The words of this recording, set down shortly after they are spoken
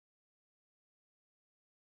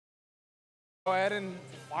Go ahead and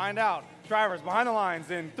find out. Drivers behind the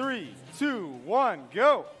lines in 3, 2, 1,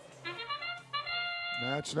 go.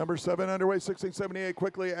 Match number 7 underway. 1678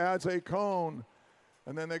 quickly adds a cone.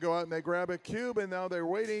 And then they go out and they grab a cube, and now they're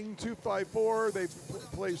waiting. 254, they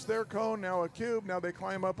place their cone, now a cube. Now they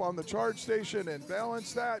climb up on the charge station and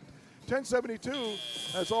balance that. 1072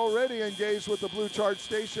 has already engaged with the blue charge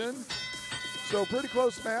station. So pretty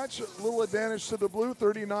close match. A little advantage to the blue,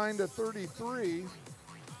 39-33.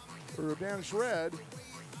 Or advantage red.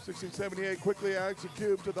 1678 quickly adds a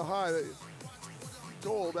cube to the high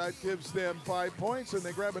goal. That gives them 5 points, and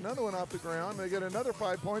they grab another one off the ground. They get another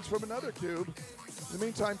 5 points from another cube. In the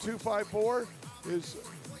meantime, 254 is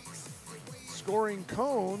scoring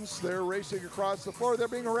cones. They're racing across the floor. They're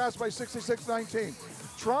being harassed by 6619.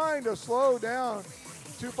 Trying to slow down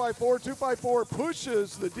 254. 254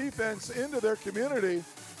 pushes the defense into their community,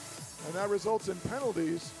 and that results in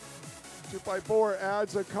penalties. 254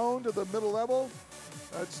 adds a cone to the middle level.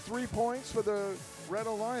 That's 3 points for the Red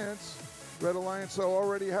Alliance. Red Alliance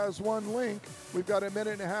already has one link. We've got a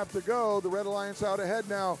minute and a half to go. The Red Alliance out ahead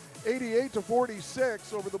now,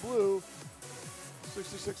 88-46 over the blue.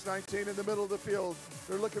 6619 in the middle of the field.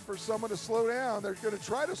 They're looking for someone to slow down. They're going to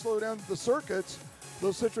try to slow down the circuits.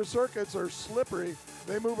 Those citrus circuits are slippery.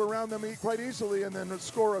 They move around them quite easily and then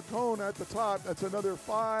score a cone at the top. That's another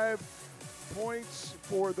 5 points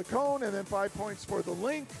for the cone and then 5 points for the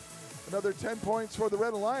link. Another 10 points for the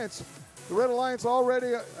Red Alliance. The Red Alliance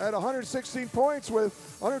already at 116 points with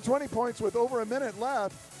 120 points with over a minute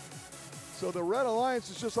left. So the Red Alliance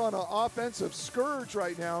is just on an offensive scourge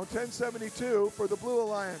right now. 1072 for the Blue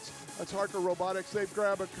Alliance. That's Harker Robotics. They've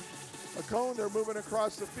grabbed a cone. They're moving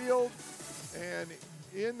across the field. And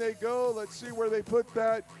in they go. Let's see where they put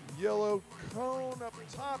that yellow cone up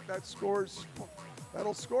top.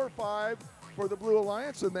 That'll score 5 for the Blue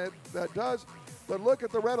Alliance, and that does. But look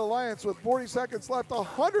at the Red Alliance with 40 seconds left,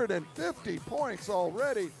 150 points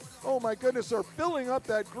already. Oh my goodness, they're filling up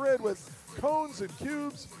that grid with cones and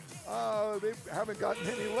cubes. They haven't gotten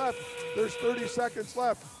any left. There's 30 seconds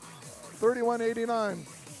left. 31:89.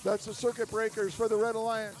 That's the circuit breakers for the Red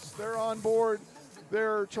Alliance. They're on board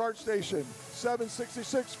their charge station.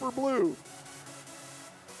 766 for blue.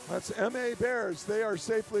 That's MA Bears. They are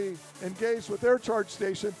safely engaged with their charge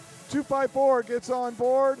station. 254 gets on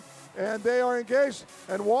board, and they are engaged.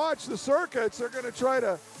 And watch the circuits. They're going to try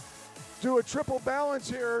to do a triple balance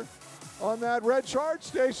here on that red charge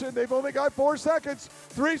station. They've only got 4 seconds,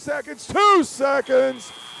 3 seconds, 2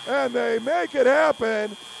 seconds, and they make it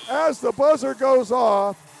happen as the buzzer goes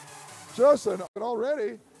off.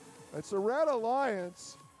 Already, it's the Red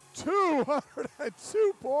Alliance,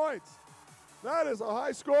 202 points. That is a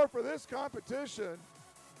high score for this competition,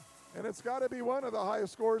 and it's got to be one of the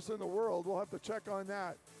highest scores in the world. We'll have to check on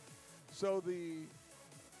that. So the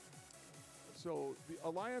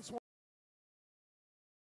Alliance